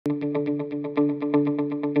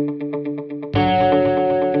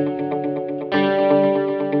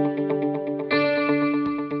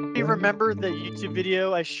YouTube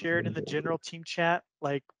video I shared in the general team chat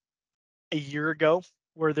like a year ago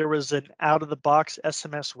where there was an out of the box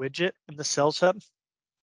SMS widget in the Sales Hub,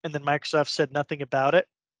 and then Microsoft said nothing about it.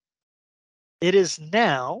 It is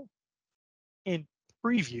now in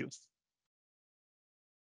preview.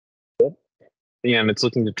 Yeah, and it's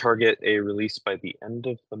looking to target a release by the end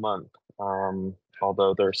of the month.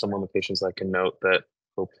 Although there are some limitations I can note that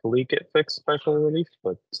hopefully get fixed by full release,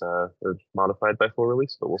 but or modified by full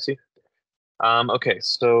release, but we'll see. Okay,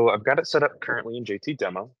 so I've got it set up currently in JT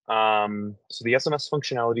demo. So the SMS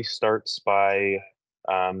functionality starts by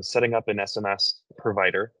setting up an SMS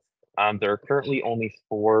provider. There are currently only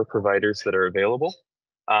 4 providers that are available.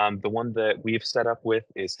 The one that we've set up with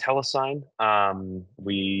is Telesign.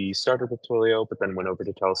 We started with Twilio, but then went over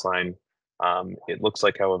to Telesign. It looks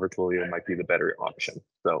like, however, Twilio might be the better option.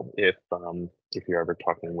 So if you're ever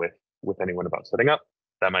talking with anyone about setting up,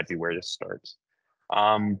 that might be where to start.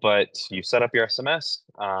 But you set up your SMS,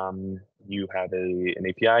 you have an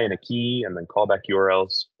API and a key, and then callback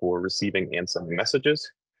URLs for receiving and sending messages.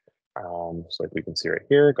 So like we can see right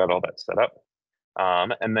here, got all that set up.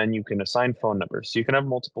 And then you can assign phone numbers. So you can have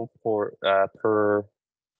multiple per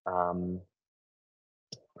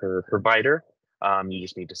provider. You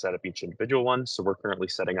just need to set up each individual one. So we're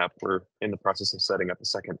in the process of setting up a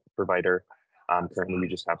second provider. Currently, we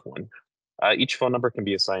just have one. Each phone number can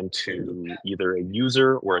be assigned to either a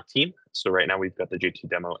user or a team. So right now we've got the JT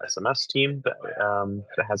Demo SMS team that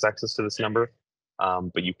has access to this number,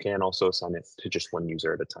 but you can also assign it to just one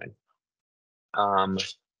user at a time.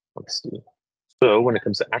 Let's see. So when it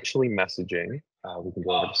comes to actually messaging, we can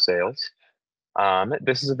go over to sales.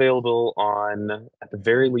 This is available on, at the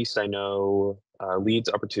very least, I know leads,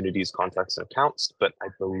 opportunities, contacts, and accounts, but I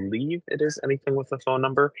believe it is anything with a phone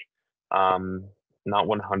number. Not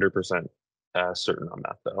 100% certain on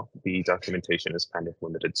that, though. The documentation is kind of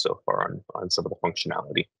limited so far on some of the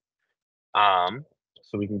functionality.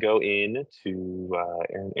 So we can go in to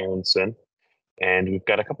Aaron Aronson, and we've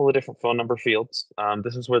got a couple of different phone number fields.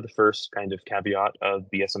 This is where the first kind of caveat of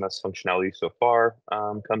the SMS functionality so far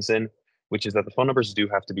comes in, which is that the phone numbers do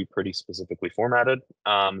have to be pretty specifically formatted.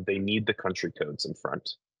 They need the country codes in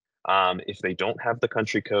front. If they don't have the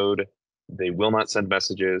country code, they will not send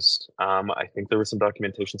messages. I think there was some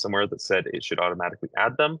documentation somewhere that said it should automatically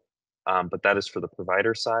add them, but that is for the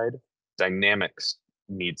provider side. Dynamics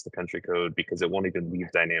needs the country code because it won't even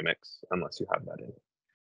leave Dynamics unless you have that in.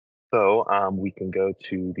 So we can go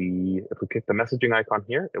to if we click the messaging icon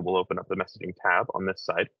here, it will open up the messaging tab on this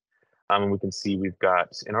side. And we can see we've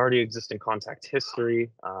got an already existing contact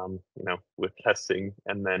history, with testing,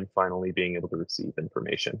 and then finally being able to receive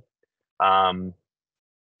information.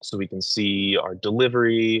 So we can see our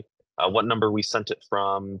delivery, what number we sent it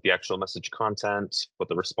from, the actual message content, what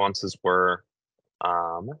the responses were.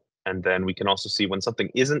 And then we can also see when something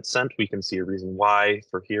isn't sent, we can see a reason why.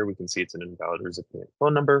 For here, we can see it's an invalid recipient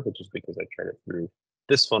phone number, which is because I tried it through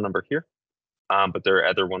this phone number here. But there are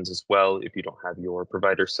other ones as well. If you don't have your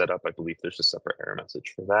provider set up, I believe there's a separate error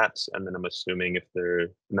message for that. And then I'm assuming if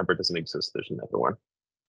the number doesn't exist, there's another one.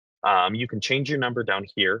 You can change your number down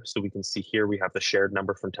here. So we can see here we have the shared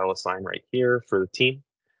number from Telesign right here for the team.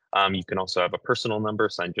 You can also have a personal number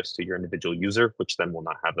assigned just to your individual user, which then will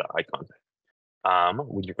not have that icon.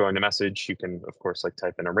 When you're going to message, you can, of course,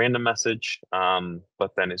 type in a random message.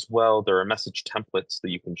 But then as well, there are message templates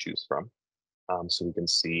that you can choose from. So we can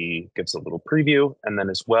see, gives a little preview. And then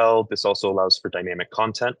as well, this also allows for dynamic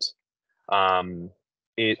content.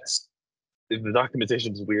 The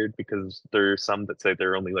documentation is weird because there are some that say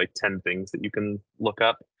there are only 10 things that you can look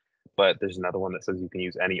up, but there's another one that says you can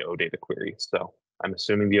use any OData query. So I'm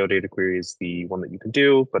assuming the OData query is the one that you can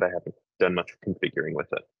do, but I haven't done much configuring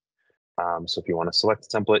with it. So if you want to select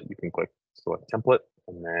a template, you can click select template,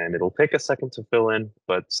 and then it'll take a second to fill in,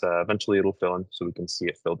 but eventually it'll fill in so we can see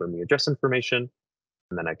it filled in the address information.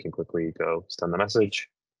 And then I can quickly go send the message,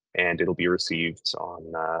 and it'll be received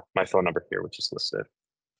on my phone number here, which is listed.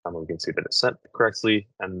 We can see that it's sent correctly,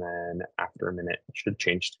 and then after a minute, it should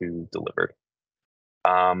change to delivered.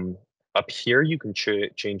 Up here, you can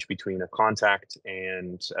change between a contact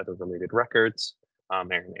and other related records.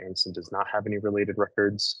 Aaron Aronson does not have any related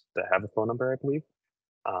records that have a phone number, I believe.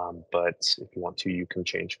 But if you want to, you can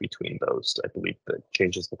change between those. I believe that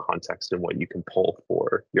changes the context and what you can pull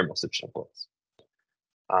for your message templates.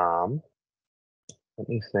 Let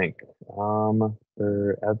me think.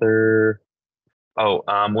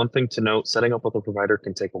 One thing to note, setting up with a provider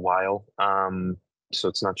can take a while. So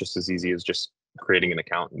it's not just as easy as just creating an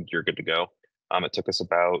account and you're good to go. It took us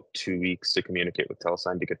about 2 weeks to communicate with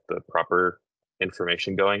Telesign to get the proper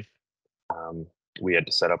information going. we had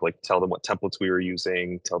to set up, like, tell them what templates we were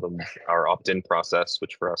using, tell them our opt-in process,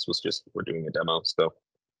 which for us was just, we're doing a demo. So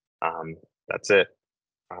that's it.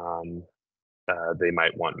 They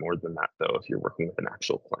might want more than that, though, if you're working with an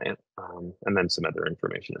actual client, and then some other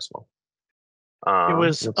information as well. It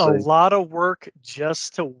was let's a say, lot of work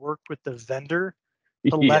just to work with the vendor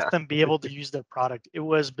to let yeah, them be able to use their product. It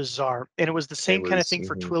was bizarre. And it was the it same kind of was. thing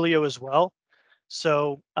for Twilio as well.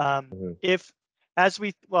 So Mhm. if, as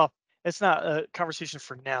we, well, it's not a conversation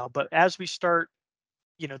for now, but as we start,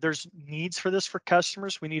 there's needs for this for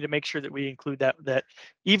customers, we need to make sure that we include that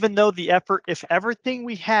even though the effort, if everything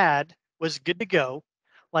we had was good to go,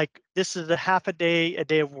 like this is a half a day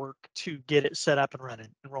of work to get it set up and running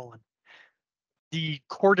and rolling. The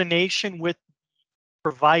coordination with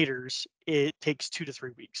providers, it takes 2 to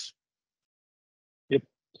 3 weeks. Yep.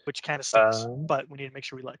 Which kind of stinks, Um, but we need to make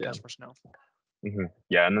sure we let yeah. customers know.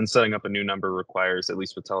 Yeah, and then setting up a new number requires, at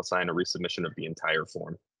least with Telesign, a resubmission of the entire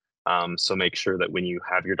form. So make sure that when you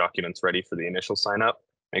have your documents ready for the initial sign up,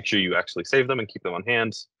 make sure you actually save them and keep them on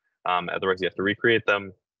hand. Otherwise, you have to recreate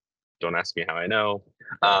them. Don't ask me how I know.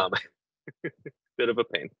 Bit of a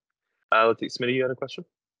pain. Let's see, Smitty, you had a question?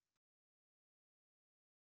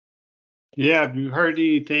 Yeah, have you heard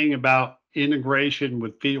anything about integration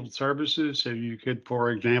with field services? So you could,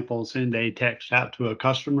 for example, send a text out to a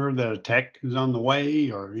customer that a tech is on the way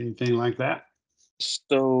or anything like that?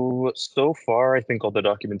 So far, I think all the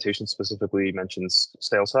documentation specifically mentions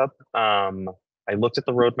Sales Hub. I looked at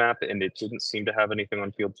the roadmap and it didn't seem to have anything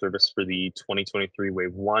on field service for the 2023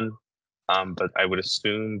 Wave 1. But I would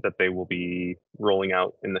assume that they will be rolling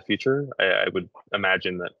out in the future. I would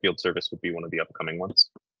imagine that field service would be one of the upcoming ones.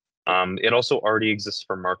 It also already exists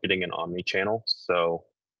for marketing and omni-channel. So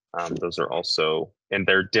those are also, and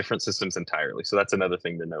they're different systems entirely. So that's another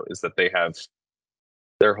thing to note, is that they have,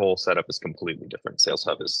 their whole setup is completely different. Sales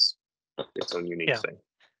Hub is its own unique thing.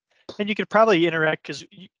 And you could probably interact because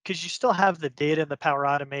you still have the data and the Power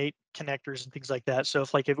Automate connectors and things like that. So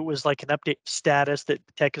if it was like an update status that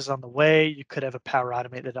tech is on the way, you could have a Power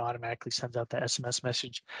Automate that automatically sends out the SMS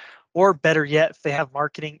message. Or better yet, if they have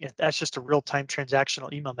marketing, if that's just a real-time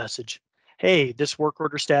transactional email message. Hey, this work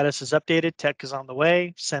order status is updated, tech is on the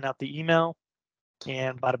way, send out the email,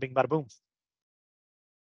 and bada bing, bada boom.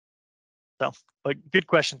 So, but good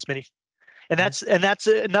question, Smitty. And that's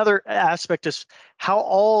another aspect, is how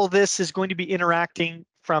all this is going to be interacting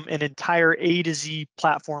from an entire A to Z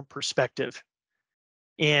platform perspective.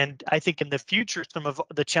 And I think in the future, some of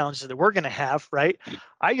the challenges that we're going to have, right?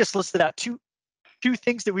 I just listed out two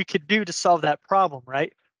things that we could do to solve that problem,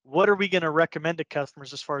 right? What are we going to recommend to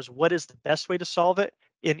customers as far as what is the best way to solve it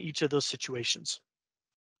in each of those situations?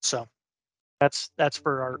 So that's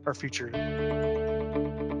for our future.